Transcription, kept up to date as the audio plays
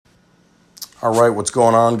All right, what's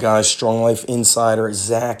going on, guys? Strong Life Insider,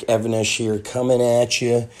 Zach Even-Esh here, coming at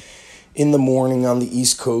you in the morning on the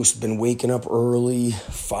East Coast. Been waking up early,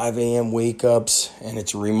 5 a.m. wake-ups, and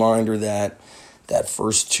it's a reminder that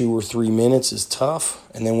first 2 or 3 minutes is tough,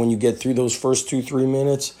 and then when you get through those first 2-3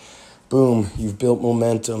 minutes, boom, you've built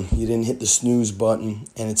momentum. You didn't hit the snooze button,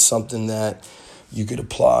 and it's something that you could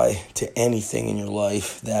apply to anything in your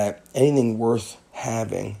life, that anything worth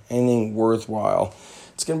having, anything worthwhile,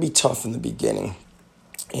 it's going to be tough in the beginning.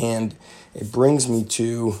 And it brings me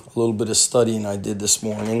to a little bit of studying I did this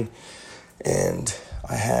morning. And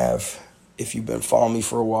I have, if you've been following me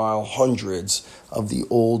for a while, hundreds of the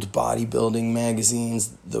old bodybuilding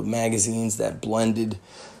magazines, the magazines that blended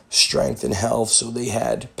strength and health. So they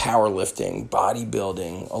had powerlifting,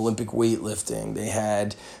 bodybuilding, Olympic weightlifting. They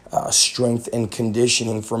had strength and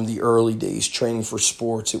conditioning from the early days, training for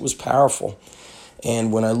sports. It was powerful.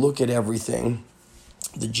 And when I look at everything,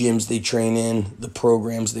 the gyms they train in, the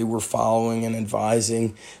programs they were following and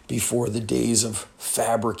advising before the days of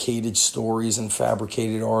fabricated stories and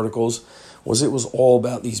fabricated articles, it was all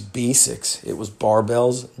about these basics. It was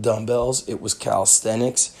barbells, dumbbells, it was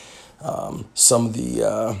calisthenics. Some of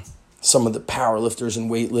the powerlifters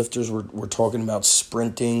and weightlifters were talking about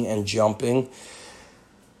sprinting and jumping.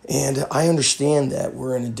 And I understand that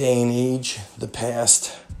we're in a day and age, the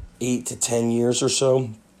past 8 to 10 years or so,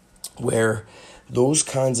 where those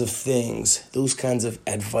kinds of things, those kinds of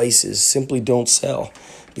advices simply don't sell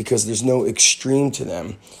because there's no extreme to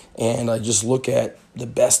them. And I just look at the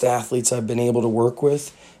best athletes I've been able to work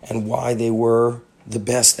with and why they were the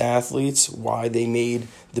best athletes, why they made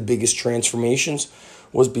the biggest transformations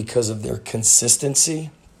was because of their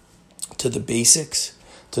consistency to the basics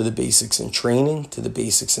in training, to the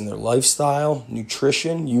basics in their lifestyle,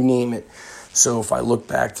 nutrition, you name it. So if I look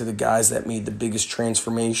back to the guys that made the biggest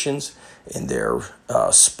transformations in their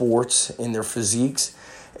sports, in their physiques,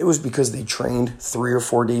 it was because they trained 3 or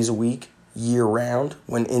 4 days a week, year round.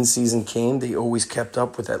 When in-season came, they always kept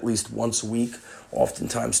up with at least once a week,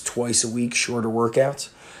 oftentimes twice a week, shorter workouts.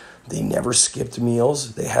 They never skipped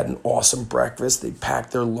meals. They had an awesome breakfast. They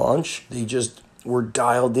packed their lunch. They just were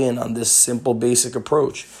dialed in on this simple, basic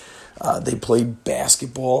approach. They played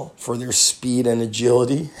basketball for their speed and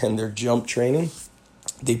agility and their jump training.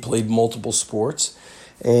 They played multiple sports.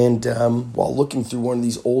 And while looking through one of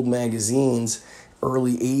these old magazines,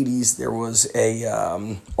 early 80s, there was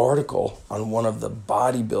a article on one of the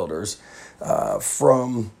bodybuilders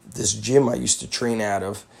from this gym I used to train out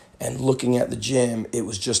of. And looking at the gym, it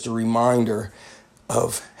was just a reminder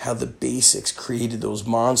of how the basics created those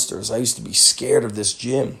monsters. I used to be scared of this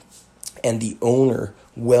gym. And the owner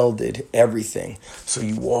welded everything. So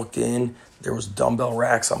you walked in, there was dumbbell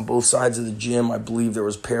racks on both sides of the gym. I believe there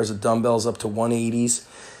was pairs of dumbbells up to 180s.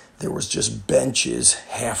 There was just benches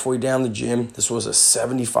halfway down the gym. This was a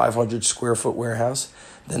 7,500 square foot warehouse.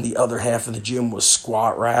 Then the other half of the gym was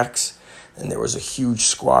squat racks. And there was a huge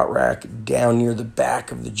squat rack down near the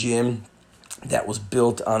back of the gym that was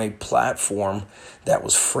built on a platform that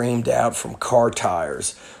was framed out from car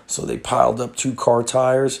tires. So they piled up 2 car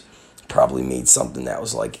tires, probably made something that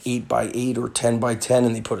was like 8x8 or 10x10,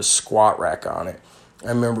 and they put a squat rack on it. I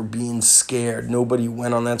remember being scared. Nobody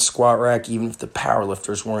went on that squat rack, even if the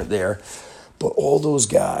powerlifters weren't there. But all those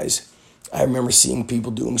guys, I remember seeing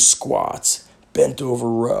people doing squats, bent over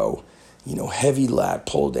row, heavy lat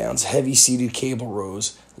pull downs, heavy seated cable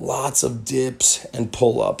rows, lots of dips and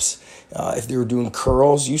pull-ups. If they were doing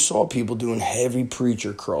curls, you saw people doing heavy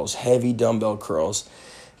preacher curls, heavy dumbbell curls.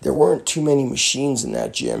 There weren't too many machines in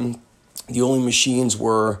that gym. The only machines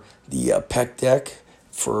were the pec deck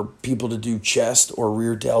for people to do chest or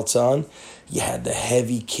rear delts on. You had the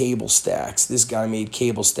heavy cable stacks. This guy made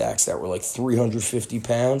cable stacks that were like 350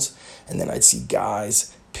 pounds. And then I'd see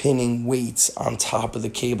guys pinning weights on top of the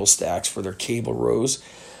cable stacks for their cable rows.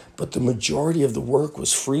 But the majority of the work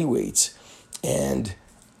was free weights. And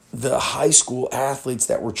the high school athletes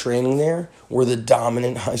that were training there were the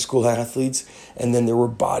dominant high school athletes. And then there were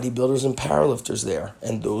bodybuilders and powerlifters there.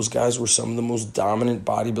 And those guys were some of the most dominant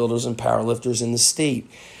bodybuilders and powerlifters in the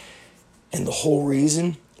state. And the whole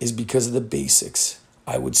reason is because of the basics.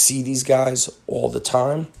 I would see these guys all the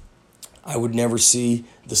time. I would never see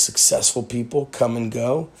the successful people come and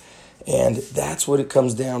go. And that's what it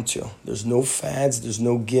comes down to. There's no fads. There's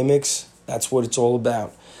no gimmicks. That's what it's all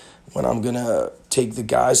about. When I'm going to take the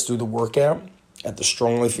guys through the workout at the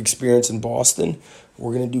Strong Life Experience in Boston,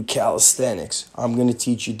 we're going to do calisthenics. I'm going to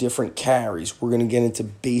teach you different carries. We're going to get into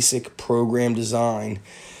basic program design.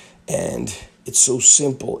 And it's so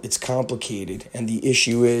simple. It's complicated. And the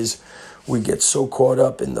issue is we get so caught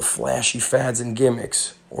up in the flashy fads and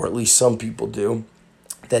gimmicks, or at least some people do,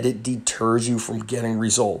 that it deters you from getting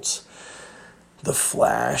results. The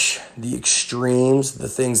flash, the extremes, the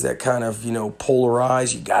things that kind of,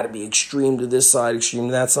 polarize, you got to be extreme to this side, extreme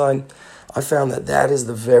to that side. I found that is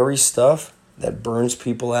the very stuff that burns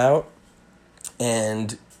people out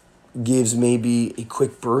and gives maybe a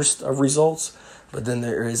quick burst of results, but then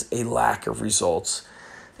there is a lack of results.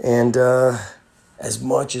 And as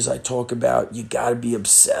much as I talk about you got to be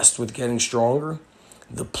obsessed with getting stronger,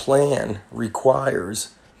 the plan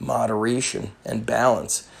requires moderation and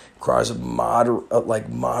balance. It requires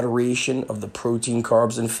moderation of the protein,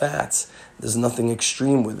 carbs, and fats. There's nothing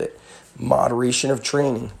extreme with it. Moderation of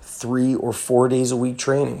training, 3 or 4 days a week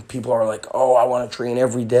training. People are like, oh, I want to train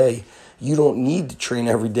every day. You don't need to train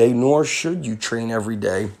every day, nor should you train every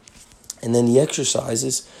day. And then the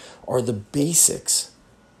exercises are the basics.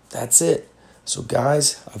 That's it. So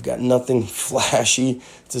guys, I've got nothing flashy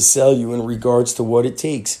to sell you in regards to what it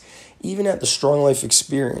takes. Even at the Strong Life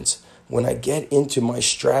Experience, when I get into my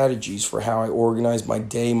strategies for how I organize my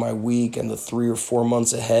day, my week, and the 3 or 4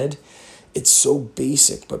 months ahead, it's so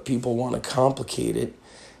basic, but people want to complicate it.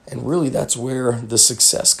 And really that's where the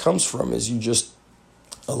success comes from, is you just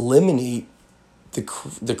eliminate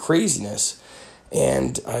the craziness.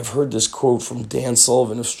 And I've heard this quote from Dan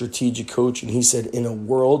Sullivan of Strategic Coach, and he said, in a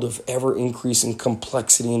world of ever-increasing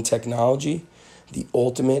complexity and technology, the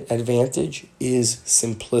ultimate advantage is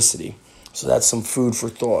simplicity. So that's some food for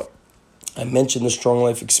thought. I mentioned the Strong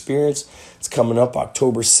Life Experience. It's coming up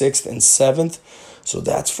October 6th and 7th. So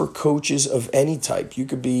that's for coaches of any type. You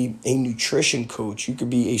could be a nutrition coach. You could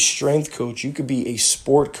be a strength coach. You could be a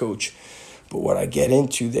sport coach. But what I get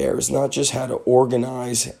into there is not just how to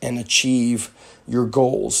organize and achieve your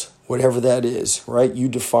goals, whatever that is, right? You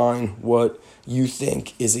define what you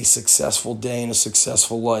think is a successful day and a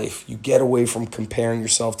successful life. You get away from comparing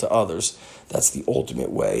yourself to others. That's the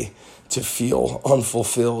ultimate way to feel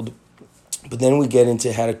unfulfilled. But then we get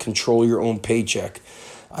into how to control your own paycheck.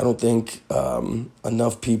 I don't think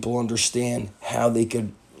enough people understand how they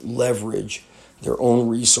could leverage their own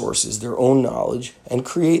resources, their own knowledge, and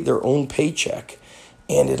create their own paycheck.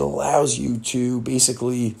 And it allows you to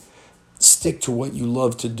basically stick to what you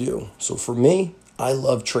love to do. So for me, I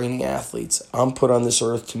love training athletes. I'm put on this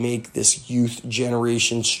earth to make this youth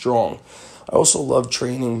generation strong. I also love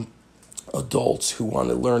training adults who want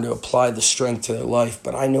to learn to apply the strength to their life,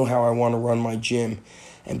 but I know how I want to run my gym.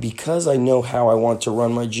 And because I know how I want to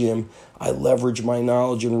run my gym, I leverage my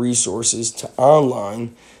knowledge and resources to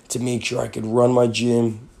online to make sure I could run my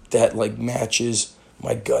gym that matches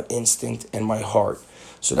my gut instinct and my heart.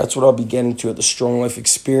 So that's what I'll be getting to at the Strong Life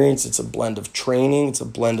Experience. It's a blend of training, it's a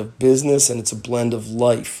blend of business, and it's a blend of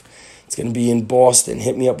life. It's going to be in Boston.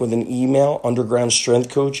 Hit me up with an email,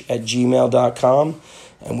 undergroundstrengthcoach@gmail.com.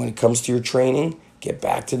 And when it comes to your training, get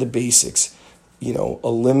back to the basics.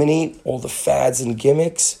 Eliminate all the fads and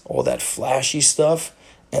gimmicks, all that flashy stuff,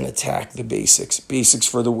 and attack the basics. Basics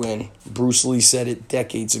for the win. Bruce Lee said it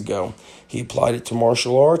decades ago. He applied it to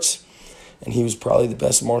martial arts, and he was probably the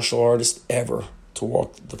best martial artist ever to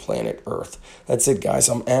walk the planet Earth. That's it, guys.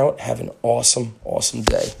 I'm out. Have an awesome, awesome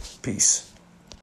day. Peace.